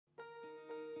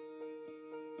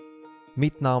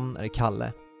Mitt namn är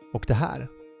Kalle och det här,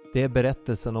 det är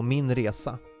berättelsen om min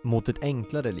resa mot ett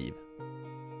enklare liv.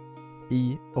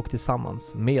 I och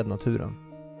tillsammans med naturen.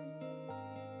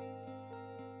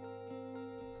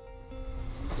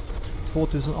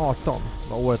 2018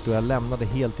 var året då jag lämnade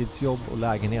heltidsjobb och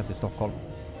lägenhet i Stockholm.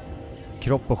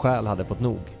 Kropp och själ hade fått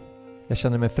nog. Jag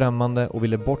kände mig främmande och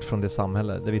ville bort från det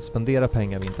samhälle där vi spenderar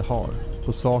pengar vi inte har,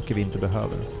 på saker vi inte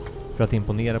behöver, för att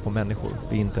imponera på människor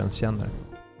vi inte ens känner.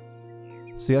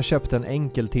 Så jag köpte en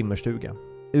enkel timmerstuga,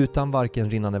 utan varken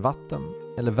rinnande vatten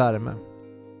eller värme.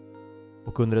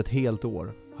 Och under ett helt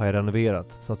år har jag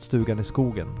renoverat så att stugan i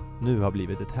skogen nu har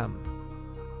blivit ett hem.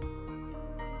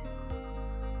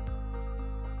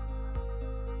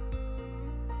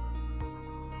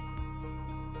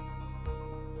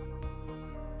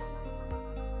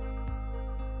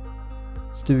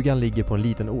 Stugan ligger på en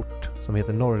liten ort som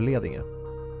heter Norrledinge.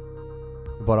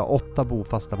 Bara 8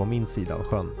 bofasta på min sida av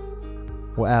sjön.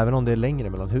 Och även om det är längre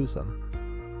mellan husen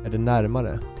är det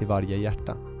närmare till varje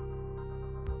hjärta.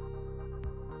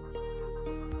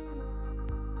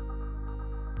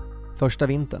 Första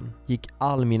vintern gick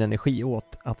all min energi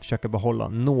åt att försöka behålla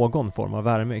någon form av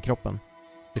värme i kroppen.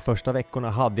 De första veckorna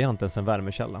hade jag inte ens en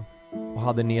värmekälla och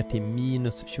hade ner till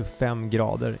minus 25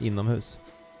 grader inomhus.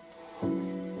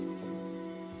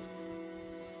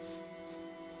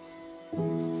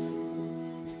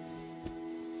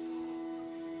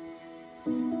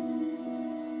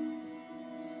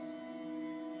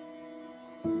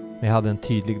 Men jag hade en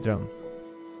tydlig dröm.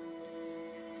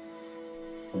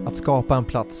 Att skapa en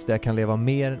plats där jag kan leva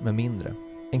mer med mindre.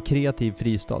 En kreativ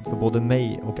fristad för både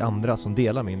mig och andra som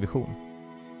delar min vision.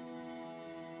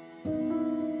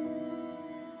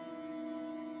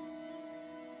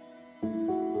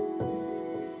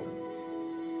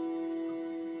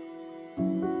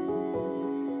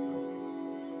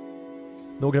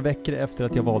 Några veckor efter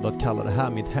att jag valde att kalla det här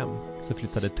mitt hem så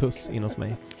flyttade Tuss in hos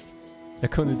mig.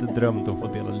 Jag kunde inte drömt om att få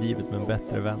dela livet med en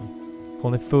bättre vän.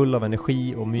 Hon är full av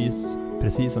energi och mys,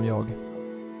 precis som jag.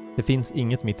 Det finns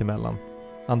inget mitt emellan.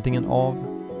 Antingen av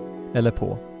eller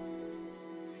på.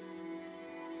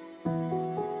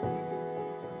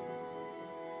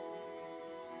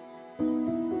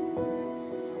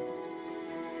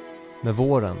 Med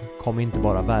våren kom inte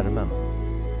bara värmen,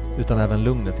 utan även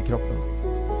lugnet i kroppen.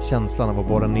 Känslan av att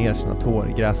borra ner sina tår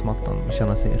i gräsmattan och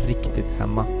känna sig riktigt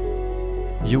hemma.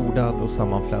 Jordad och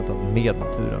sammanflätad med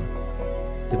naturen.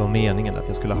 Det var meningen att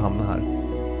jag skulle hamna här.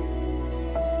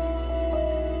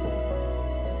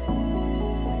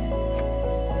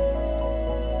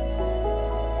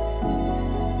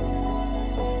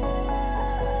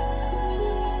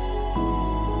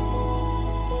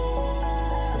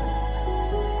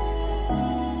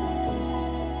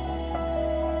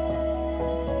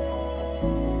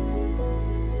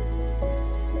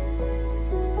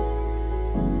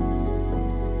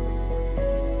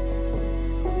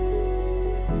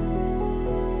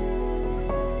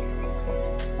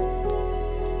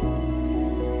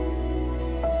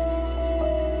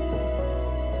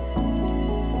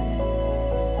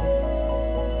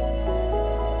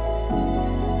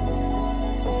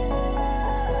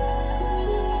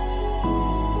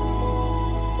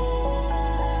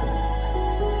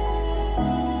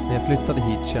 När jag flyttade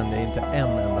hit kände jag inte en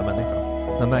enda människa,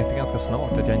 men märkte ganska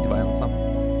snart att jag inte var ensam.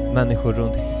 Människor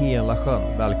runt hela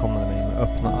sjön välkomnade mig med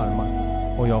öppna armar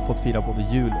och jag har fått fira både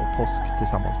jul och påsk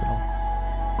tillsammans med dem.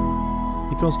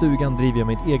 Ifrån stugan driver jag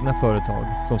mitt egna företag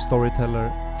som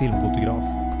storyteller, filmfotograf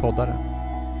och poddare.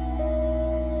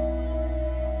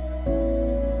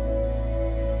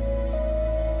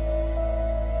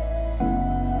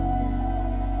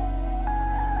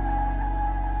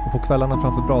 På kvällarna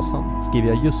framför brasan skriver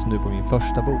jag just nu på min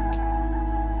första bok.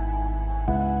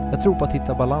 Jag tror på att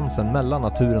hitta balansen mellan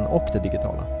naturen och det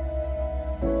digitala.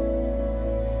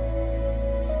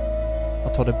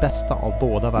 Att ta det bästa av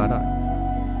båda världar.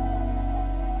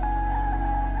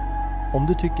 Om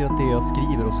du tycker att det jag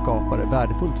skriver och skapar är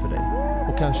värdefullt för dig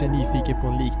och kanske är nyfiken på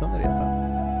en liknande resa,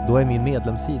 då är min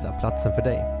medlemssida platsen för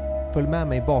dig. Följ med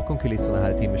mig bakom kulisserna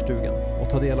här i timmerstugan och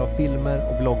ta del av filmer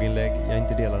och blogginlägg jag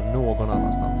inte delar någon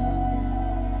annanstans.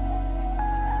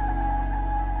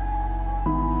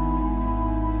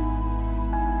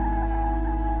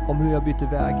 Om hur jag bytte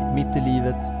väg mitt i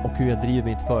livet och hur jag driver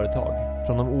mitt företag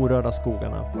från de orörda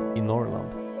skogarna i Norrland.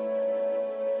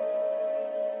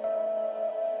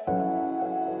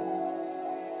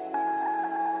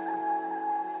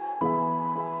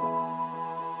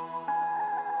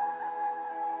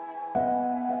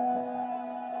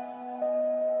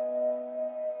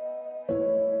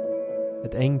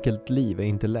 Ett enkelt liv är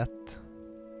inte lätt,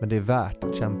 men det är värt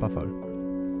att kämpa för.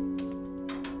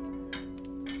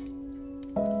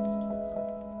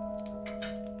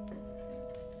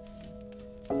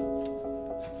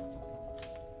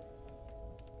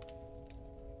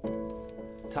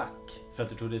 för att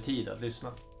du tog dig tid att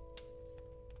lyssna.